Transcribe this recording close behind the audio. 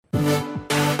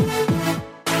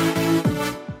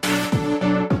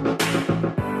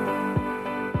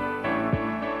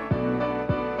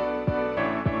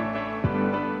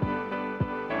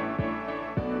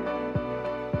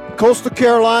Coastal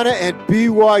Carolina and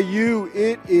BYU,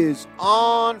 it is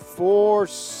on for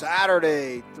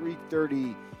Saturday,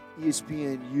 3:30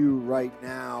 ESPNU right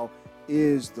now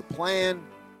is the plan.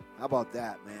 How about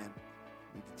that, man?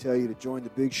 I need to tell you to join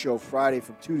the big show Friday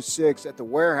from 2 to 6 at the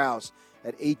Warehouse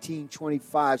at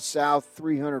 1825 South,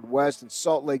 300 West in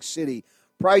Salt Lake City.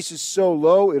 Price is so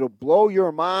low, it'll blow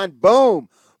your mind. Boom!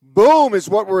 Boom is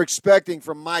what we're expecting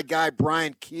from my guy,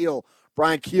 Brian Keel.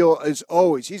 Brian Keel, as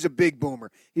always, he's a big boomer.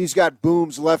 He's got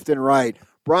booms left and right.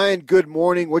 Brian, good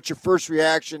morning. What's your first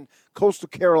reaction? Coastal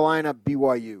Carolina,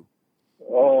 BYU.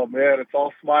 Oh, man, it's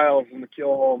all smiles in the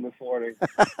Keel home this morning.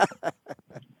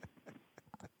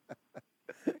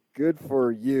 Good for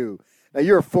you. Now,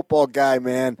 you're a football guy,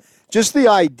 man. Just the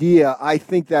idea, I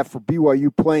think that for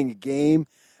BYU playing a game,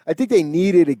 I think they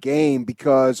needed a game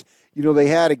because, you know, they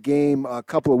had a game a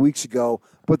couple of weeks ago,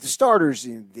 but the starters,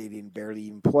 they didn't barely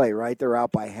even play, right? They're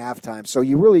out by halftime. So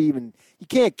you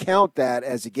can't count that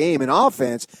as a game. In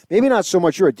offense, maybe not so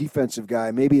much you're a defensive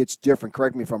guy. Maybe it's different.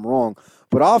 Correct me if I'm wrong.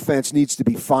 But offense needs to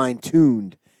be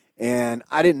fine-tuned. And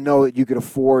I didn't know that you could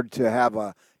afford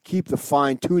to keep the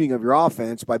fine-tuning of your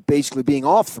offense by basically being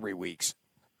off 3 weeks.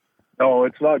 No,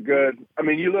 it's not good. I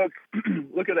mean, you look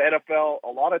at the NFL,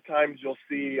 a lot of times you'll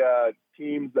see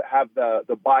teams that have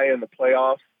the bye in the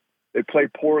playoffs. They play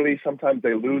poorly. Sometimes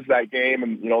they lose that game,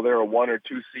 and, you know, they're a 1 or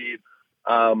 2 seed.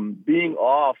 Being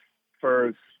off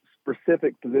for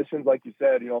specific positions, like you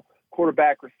said, you know,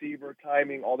 quarterback, receiver,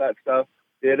 timing, all that stuff,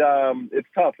 it's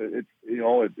tough. It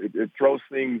throws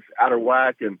things out of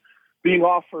whack. And being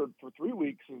off for 3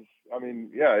 weeks is, I mean,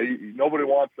 yeah, nobody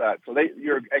wants that. So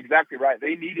you're exactly right.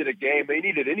 They needed a game. They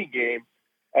needed any game.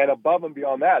 And above and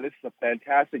beyond that, this is a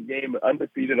fantastic game,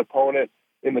 undefeated opponent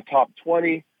in the top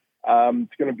 20.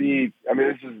 It's going to be, I mean,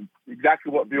 this is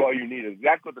exactly what BYU needed,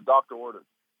 exactly what the doctor ordered.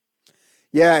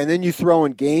 Yeah, and then you throw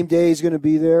in game day is going to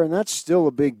be there, and that's still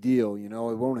a big deal. You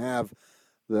know, it won't have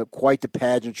quite the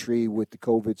pageantry with the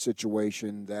COVID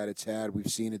situation that it's had. We've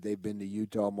seen it. They've been to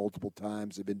Utah multiple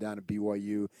times. They've been down to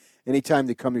BYU. Anytime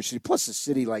they come to your city, plus a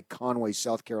city like Conway,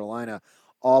 South Carolina,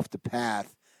 off the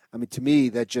path, I mean, to me,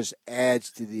 that just adds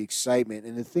to the excitement.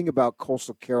 And the thing about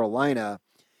Coastal Carolina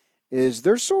is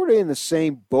they're sort of in the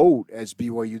same boat as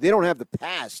BYU. They don't have the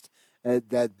past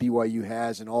that BYU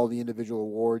has and all the individual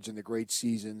awards and the great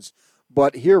seasons.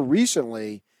 But here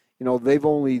recently, you know, they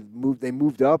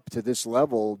moved up to this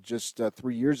level just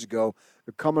 3 years ago.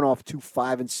 They're coming off 2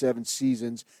 5-7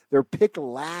 seasons. They're picked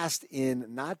last in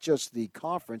not just the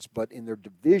conference, but in their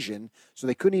division. So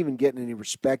they couldn't even get any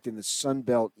respect in the Sun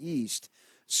Belt East.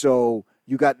 So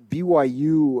you got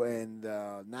BYU and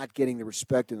not getting the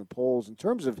respect in the polls. In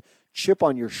terms of chip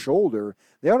on your shoulder,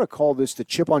 they ought to call this the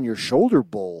chip on your shoulder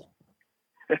bowl.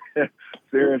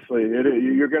 Seriously,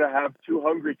 you're going to have 2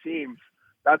 hungry teams.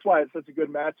 That's why it's such a good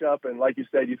matchup. And like you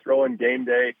said, you throw in game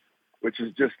day, which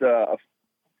is just a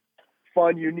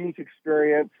fun, unique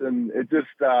experience. And it's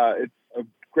a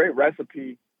great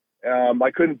recipe.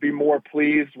 I couldn't be more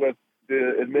pleased with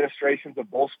the administrations of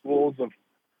both schools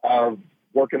of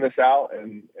working this out.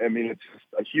 And I mean, it's just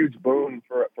a huge boon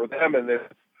for them. And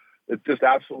it's just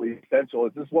absolutely essential.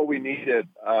 It's just what we needed.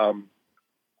 You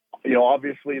know,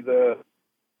 obviously the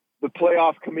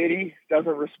playoff committee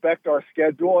doesn't respect our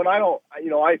schedule, and I don't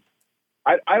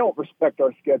respect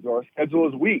our schedule. Our schedule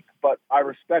is weak, but I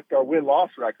respect our win-loss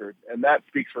record, and that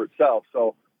speaks for itself.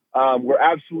 So we're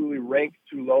absolutely ranked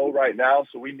too low right now,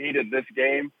 so we needed this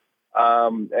game,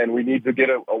 and we need to get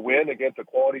a win against a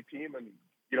quality team and,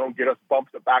 you know, get us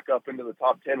bumped back up into the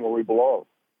top 10 where we belong.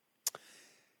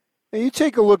 Now you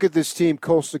take a look at this team,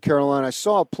 Coastal Carolina. I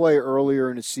saw a play earlier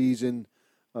in the season,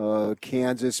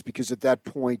 Kansas, because at that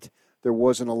point there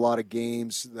wasn't a lot of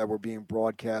games that were being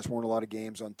broadcast, weren't a lot of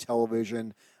games on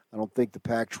television. I don't think the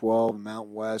Pac-12 and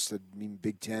Mountain West,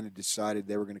 Big Ten had decided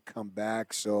they were going to come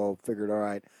back, so I figured, all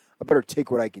right, I better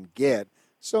take what I can get.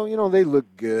 So, you know, they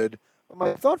look good. But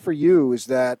my thought for you is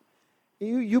that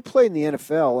you play in the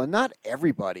NFL, and not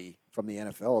everybody from the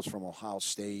NFL is from Ohio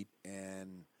State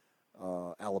and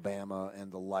Alabama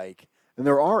and the like. And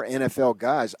there are NFL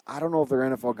guys. I don't know if they're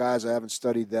NFL guys. I haven't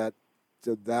studied that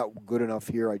good enough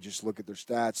here. I just look at their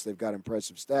stats. They've got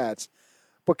impressive stats.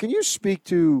 But can you speak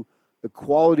to the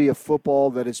quality of football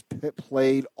that is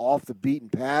played off the beaten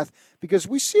path? Because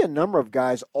we see a number of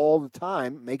guys all the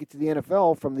time make it to the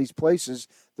NFL from these places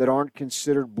that aren't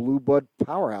considered blue blood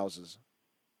powerhouses.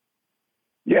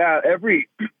 Yeah, every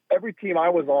team I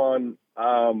was on,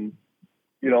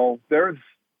 you know, there's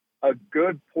a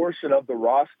good portion of the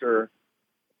roster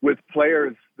with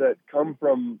players that come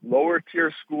from lower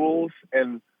tier schools,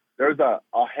 and there's a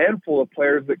handful of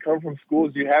players that come from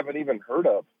schools you haven't even heard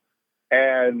of.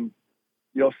 And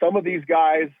some of these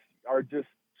guys are just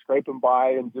scraping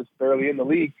by and just barely in the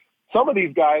league. Some of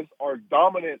these guys are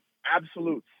dominant,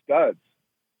 absolute studs,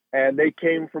 and they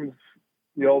came from,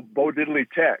 Bo Diddley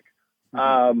Tech.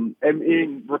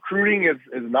 And recruiting is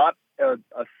not a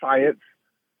science.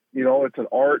 It's an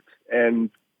art, and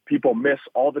people miss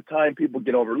all the time. People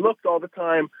get overlooked all the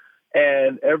time.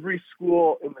 And every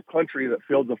school in the country that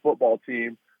fields a football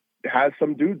team has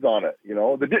some dudes on it.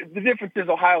 The difference is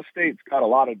Ohio State's got a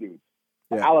lot of dudes.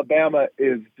 Yeah. Alabama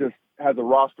has a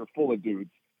roster full of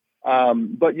dudes.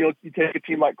 But you take a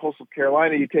team like Coastal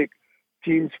Carolina, you take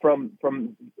teams from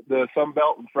the Sun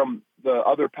Belt and from the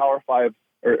other G5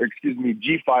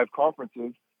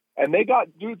 conferences, and they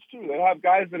got dudes too. They have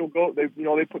guys that'll go. They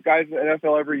put guys in the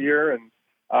NFL every year, and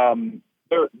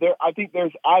I think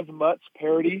there's as much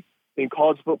parity in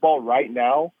college football right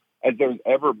now as there's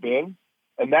ever been,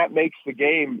 and that makes the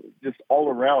game just all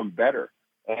around better.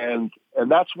 And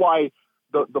that's why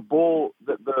the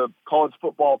college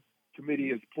football committee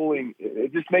is pulling.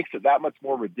 It just makes it that much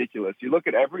more ridiculous. You look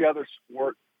at every other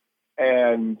sport,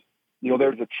 and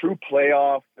there's a true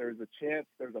playoff. There's a chance.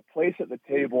 There's a place at the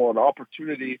table, an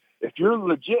opportunity. If you're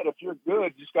legit, if you're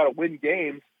good, you just got to win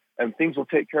games, and things will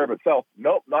take care of itself.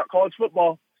 Nope, not college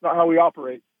football. It's not how we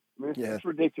operate. I mean, it's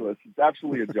ridiculous. It's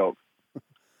absolutely a joke.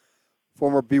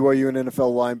 Former BYU and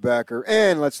NFL linebacker,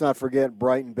 and let's not forget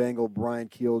Brighton Bengal Brian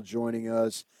Keel joining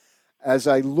us. As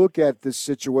I look at this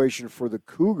situation for the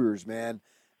Cougars, man,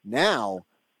 now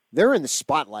they're in the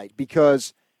spotlight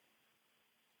because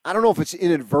I don't know if it's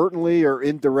inadvertently or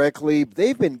indirectly, but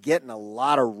they've been getting a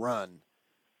lot of run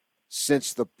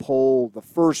since the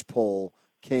first poll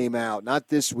came out, not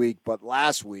this week, but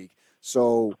last week.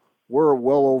 So we're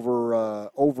well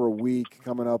over a week,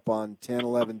 coming up on 10,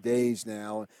 11 days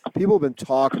now. People have been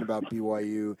talking about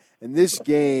BYU. And this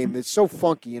game, it's so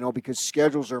funky, because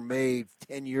schedules are made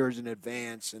 10 years in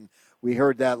advance. And we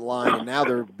heard that line, and now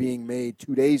they're being made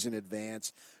 2 days in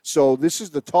advance. So this is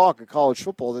the talk of college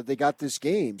football, that they got this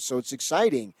game. So it's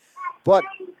exciting. But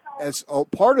as a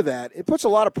part of that, it puts a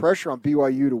lot of pressure on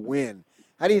BYU to win.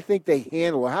 How do you think they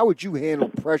handle it? How would you handle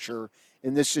pressure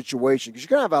in this situation? Because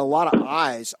you're going to have a lot of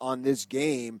eyes on this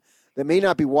game that may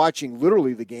not be watching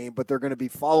literally the game, but they're going to be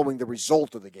following the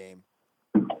result of the game.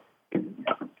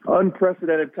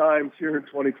 Unprecedented times here in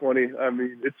 2020. I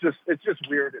mean, it's just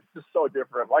weird. It's just so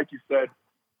different. Like you said,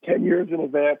 10 years in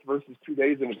advance versus 2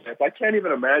 days in advance. I can't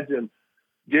even imagine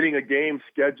getting a game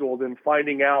scheduled and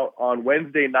finding out on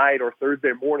Wednesday night or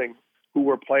Thursday morning who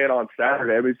we're playing on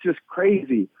Saturday. I mean, it's just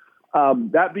crazy.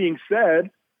 That being said,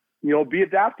 be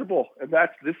adaptable. And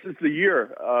this is the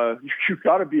year. You've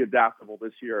got to be adaptable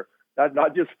this year. That's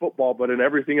not just football, but in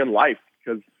everything in life,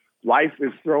 because life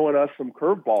is throwing us some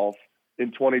curveballs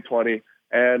in 2020.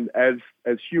 And as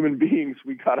human beings,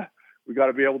 we gotta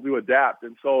be able to adapt.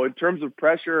 And so in terms of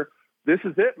pressure, this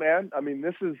is it, man. I mean,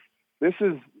 this is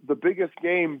the biggest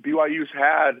game BYU's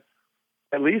had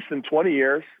at least in 20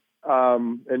 years.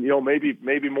 And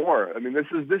maybe more. I mean,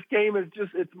 this game is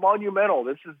it's monumental.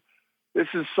 This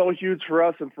is so huge for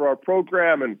us and for our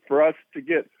program, and for us to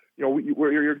get,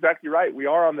 you're exactly right. We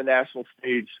are on the national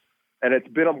stage, and it's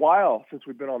been a while since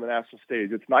we've been on the national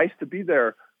stage. It's nice to be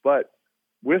there, but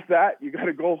with that, you got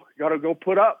to go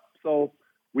put up. So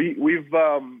we've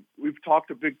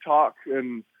talked a big talk,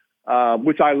 and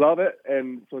which I love it.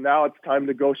 And so now it's time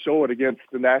to go show it against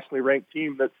the nationally ranked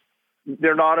team.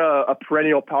 They're not a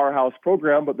perennial powerhouse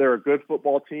program, but they're a good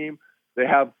football team. They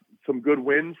have some good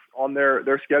wins on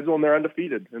their schedule, and they're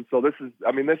undefeated. And so this is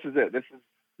it. This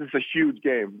is a huge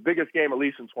game, biggest game at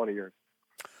least in 20 years.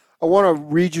 I want to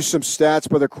read you some stats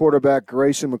by the quarterback,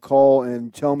 Grayson McCall,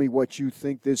 and tell me what you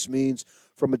think this means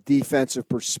from a defensive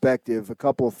perspective. A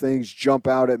couple of things jump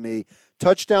out at me.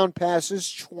 Touchdown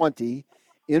passes, 20.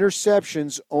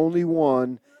 Interceptions, only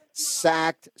 1.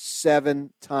 Sacked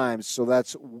 7 times, so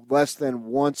that's less than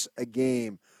once a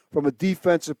game. From a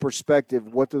defensive perspective,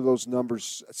 what do those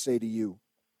numbers say to you?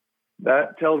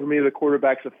 That tells me the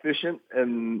quarterback's efficient,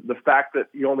 and the fact that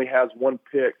he only has 1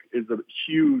 pick is a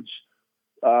huge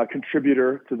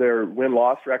contributor to their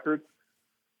win-loss record.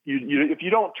 If you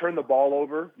don't turn the ball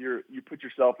over, you put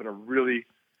yourself in a really,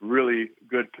 really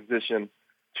good position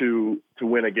to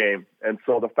win a game. And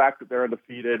so the fact that they're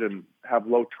undefeated and have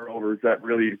low turnovers, that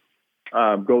really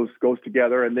goes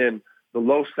together. And then the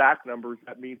low sack numbers,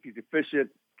 that means he's efficient,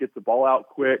 gets the ball out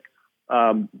quick,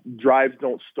 drives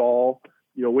don't stall.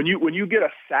 When you get a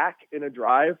sack in a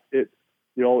drive, it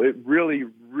really,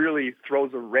 really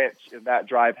throws a wrench in that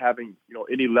drive having,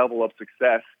 any level of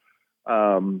success.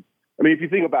 I mean, if you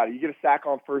think about it, you get a sack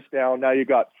on first down, now you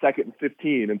got 2nd and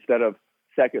 15 instead of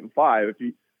 2nd and 5.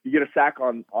 You get a sack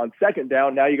on second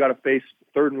down, now you got to face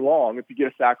third and long. If you get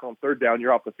a sack on third down,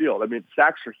 you're off the field. I mean,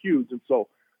 sacks are huge. And so,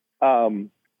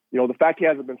 the fact he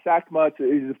hasn't been sacked much,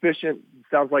 he's efficient,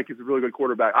 sounds like he's a really good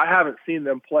quarterback. I haven't seen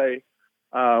them play,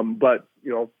 but,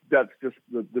 that's just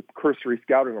the cursory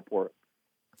scouting report.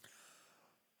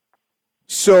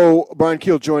 So, Brian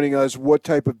Keel joining us, what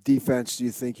type of defense do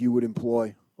you think you would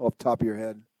employ off the top of your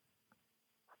head?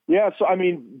 Yeah, so, I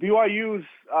mean, BYU's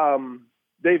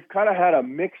they've kind of had a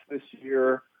mix this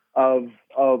year of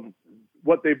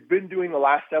what they've been doing the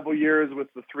last several years with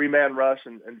the 3-man rush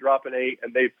and dropping 8,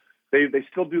 and they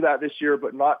still do that this year,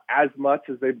 but not as much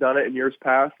as they've done it in years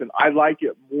past. And I like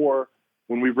it more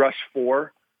when we rush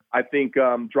 4. I think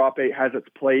drop 8 has its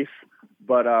place,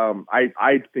 but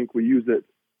I think we use it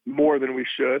more than we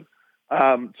should.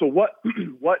 So what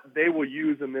they will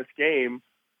use in this game,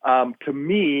 to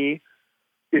me,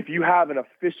 if you have an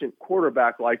efficient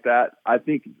quarterback like that, I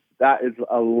think that is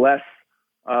a less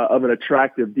of an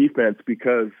attractive defense,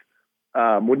 because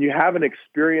when you have an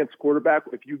experienced quarterback,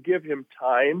 if you give him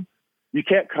time, you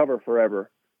can't cover forever.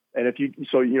 And if you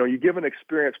give an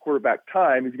experienced quarterback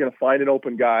time, he's going to find an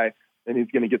open guy and he's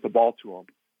going to get the ball to him.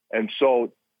 And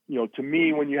so, to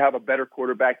me, when you have a better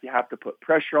quarterback, you have to put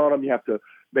pressure on him. You have to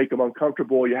make him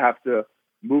uncomfortable. You have to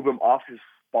move him off his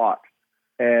spot.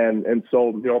 And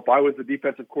so, if I was the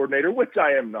defensive coordinator, which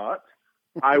I am not,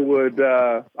 I would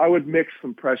mix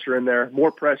some pressure in there,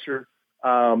 more pressure,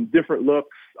 different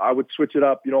looks. I would switch it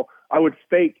up. I would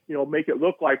fake, make it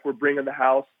look like we're bringing the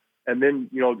house, and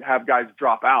then, have guys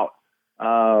drop out.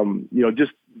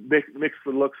 Just mix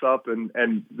the looks up, and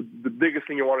the biggest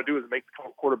thing you want to do is make the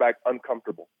quarterback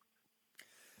uncomfortable.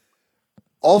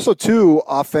 Also, too,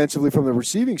 offensively from the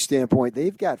receiving standpoint,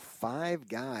 they've got 5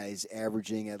 guys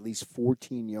averaging at least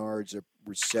 14 yards of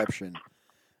reception.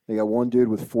 They got one dude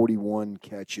with 41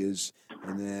 catches,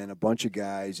 and then a bunch of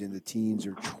guys in the teens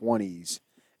or 20s.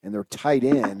 And their tight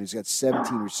end, who's got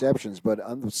 17 receptions, but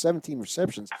on the 17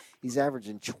 receptions, he's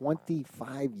averaging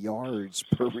 25 yards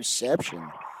per reception.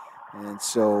 And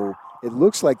so it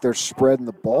looks like they're spreading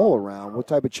the ball around. What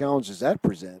type of challenge does that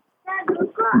present?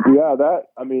 Yeah,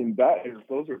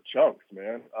 those are chunks,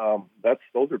 man.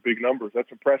 Those are big numbers.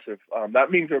 That's impressive. That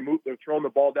means they're throwing the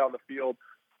ball down the field.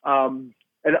 And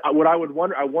what I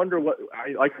wonder what,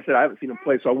 like I said, I haven't seen him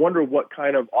play, so I wonder what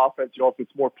kind of offense, if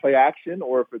it's more play action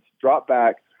or if it's drop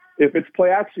back. If it's play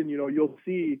action, you'll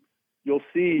see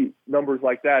numbers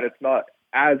like that. It's not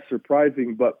as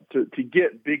surprising, but to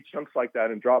get big chunks like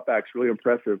that and drop backs, really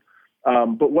impressive.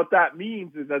 But what that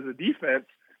means is, as a defense,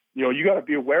 you got to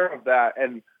be aware of that.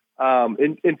 And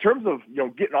in terms of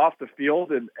getting off the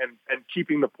field and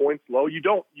keeping the points low, you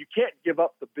can't give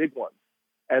up the big ones.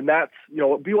 And that's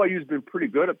BYU's been pretty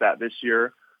good at that this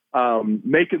year,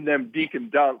 making them deke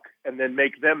and dunk and then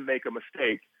make them make a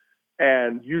mistake.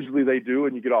 And usually they do,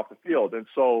 and you get off the field. And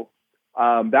so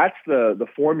that's the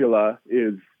formula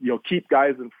is, keep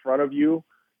guys in front of you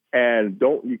and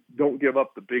don't give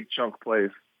up the big chunk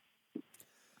plays.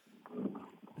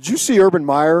 Did you see Urban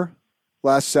Meyer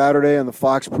last Saturday on the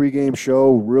Fox pregame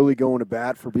show really going to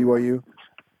bat for BYU?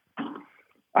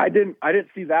 I didn't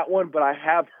see that one, but I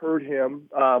have heard him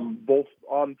both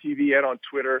on TV and on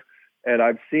Twitter, and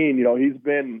I've seen, he's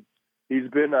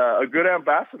been a good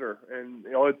ambassador, and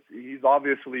he's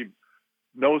obviously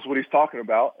knows what he's talking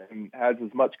about and has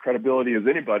as much credibility as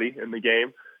anybody in the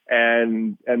game,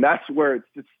 and that's where it's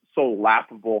just so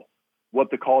laughable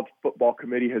what the College Football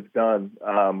Committee has done.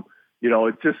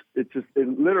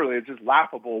 It's just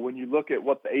laughable when you look at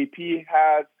what the AP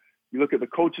has, you look at the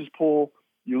coaches poll,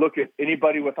 you look at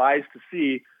anybody with eyes to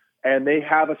see, and they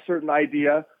have a certain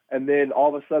idea, and then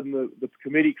all of a sudden the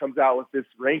committee comes out with this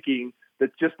ranking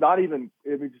that's just not even,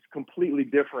 it's completely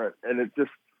different. And it just,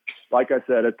 like I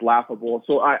said, it's laughable.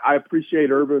 So I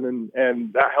appreciate Urban,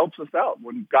 and that helps us out.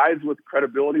 When guys with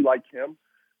credibility like him,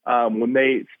 when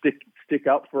they stick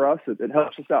up for us, it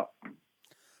helps us out.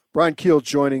 Brian Keel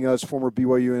joining us, former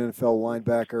BYU NFL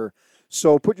linebacker.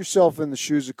 So put yourself in the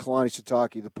shoes of Kalani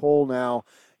Sitake. The poll now,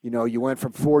 you went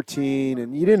from 14,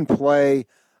 and you didn't play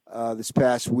this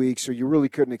past week, so you really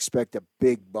couldn't expect a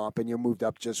big bump, and you moved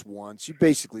up just once. You're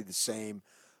basically the same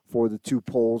for the 2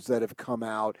 polls that have come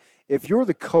out. If you're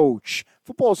the coach,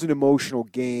 football's an emotional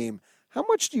game. How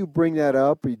much do you bring that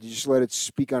up, or do you just let it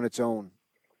speak on its own?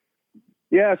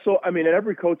 Yeah, so,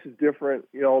 every coach is different.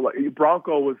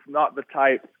 Bronco was not the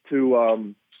type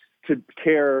to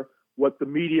care what the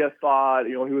media thought.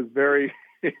 He was very,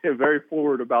 very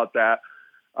forward about that.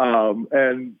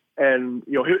 And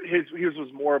his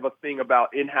was more of a thing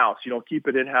about in-house, keep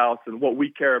it in-house and what we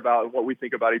care about and what we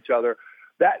think about each other.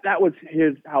 That was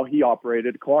how he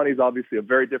operated. Kalani's obviously a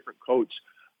very different coach.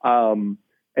 And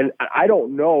I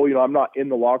don't know, I'm not in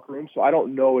the locker room, so I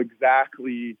don't know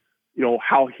exactly,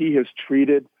 how he has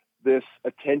treated this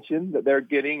attention that they're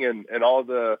getting and all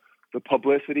the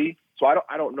publicity. So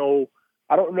I don't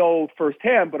know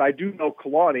firsthand, but I do know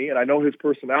Kalani and I know his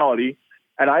personality,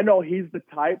 and I know he's the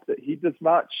type that he does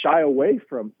not shy away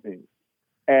from things.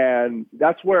 And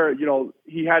that's where,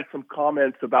 he had some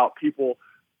comments about people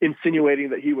insinuating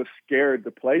that he was scared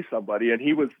to play somebody. And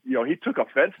he was, he took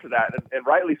offense to that, and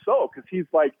rightly so, because he's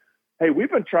like, hey,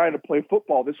 we've been trying to play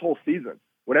football this whole season.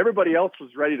 When everybody else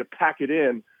was ready to pack it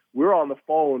in, we're on the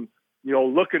phone,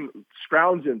 looking,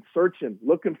 scrounging, searching,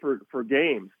 looking for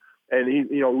games. And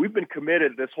we've been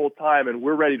committed this whole time, and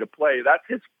we're ready to play.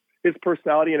 That's his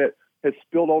personality, and it has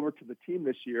spilled over to the team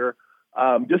this year.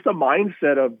 Just a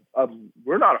mindset of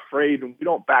we're not afraid and we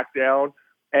don't back down.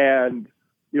 And,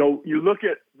 you look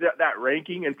at that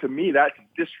ranking, and to me, that's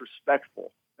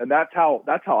disrespectful. And that's how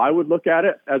I would look at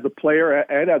it as a player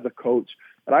and as a coach.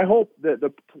 And I hope that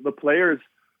the players,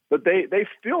 that they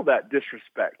feel that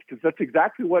disrespect, because that's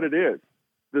exactly what it is.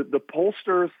 The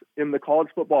pollsters in the college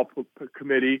football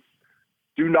committee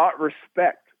do not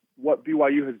respect what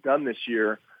BYU has done this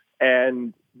year.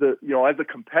 And as a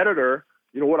competitor,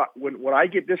 when I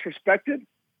get disrespected,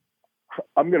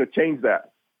 I'm going to change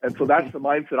that. And so that's the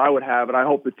mindset I would have. And I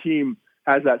hope the team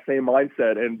has that same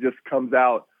mindset and just comes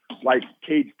out like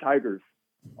Cage Tigers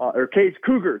or Cage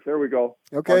Cougars. There we go.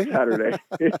 Okay. On Saturday.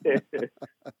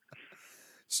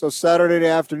 So Saturday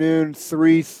afternoon,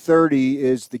 3:30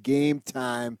 is the game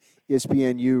time.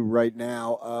 ESPNU right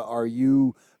now. Are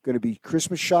you going to be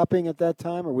Christmas shopping at that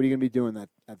time, or what are you going to be doing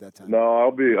at that time? No,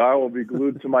 I will be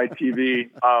glued to my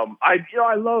TV. I've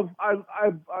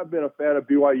been a fan of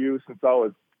BYU since I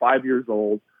was 5 years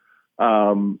old.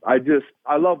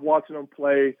 I love watching them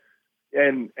play,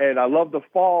 and I love the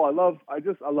fall. I love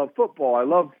football. I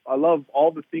love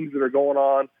all the things that are going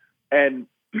on. And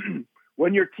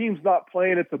when your team's not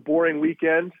playing, it's a boring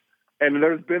weekend, and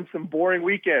there's been some boring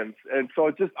weekends. And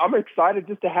so I'm excited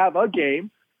just to have a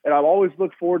game, and I've always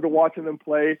looked forward to watching them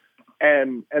play.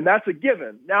 And that's a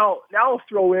given. Now I'll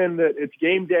throw in that it's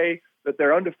game day, that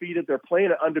they're undefeated. They're playing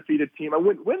an undefeated team.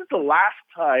 When's the last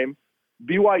time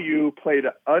BYU played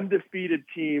an undefeated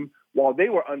team while they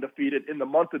were undefeated in the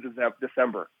month of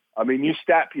December? I mean, you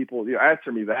stat people,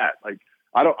 answer me that. Like,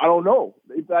 I don't know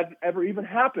if that ever even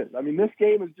happened. I mean, this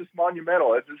game is just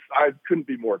monumental. I couldn't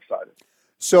be more excited.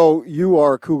 So you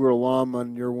are a Cougar alum,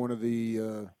 and you're one of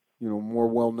the more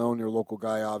well-known, your local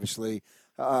guy, obviously.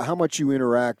 How much you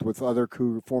interact with other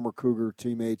former Cougar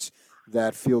teammates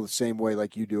that feel the same way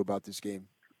like you do about this game?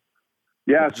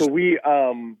 Yeah, so we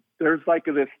there's like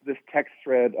this text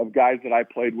thread of guys that I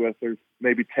played with. There's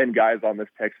maybe 10 guys on this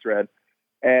text thread.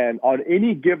 And on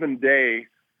any given day,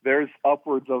 there's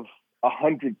upwards of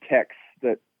 100 texts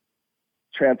that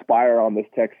transpire on this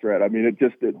text thread. I mean,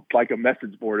 it's like a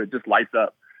message board. It just lights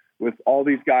up with all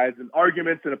these guys and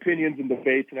arguments and opinions and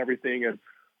debates and everything. And,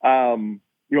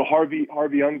 Harvey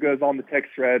Unga is on the text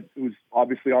thread, who's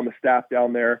obviously on the staff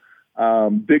down there.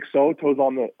 Big Soto's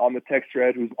on the text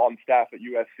thread, who's on staff at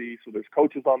USC. So there's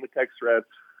coaches on the text thread.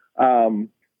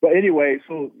 But anyway,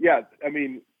 so yeah, I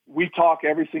mean, we talk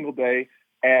every single day,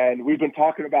 and we've been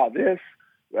talking about this,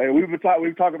 and we've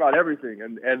talking about everything.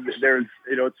 And there's,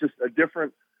 it's just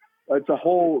it's a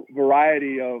whole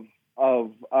variety of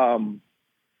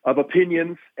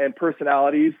opinions and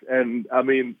personalities. And I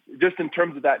mean, just in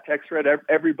terms of that text thread,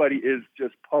 everybody is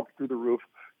just pumped through the roof,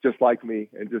 just like me,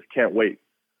 and just can't wait.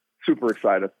 Super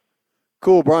excited.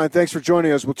 Cool, Brian. Thanks for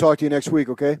joining us. We'll talk to you next week,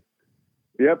 okay?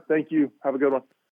 Yep. Thank you. Have a good one.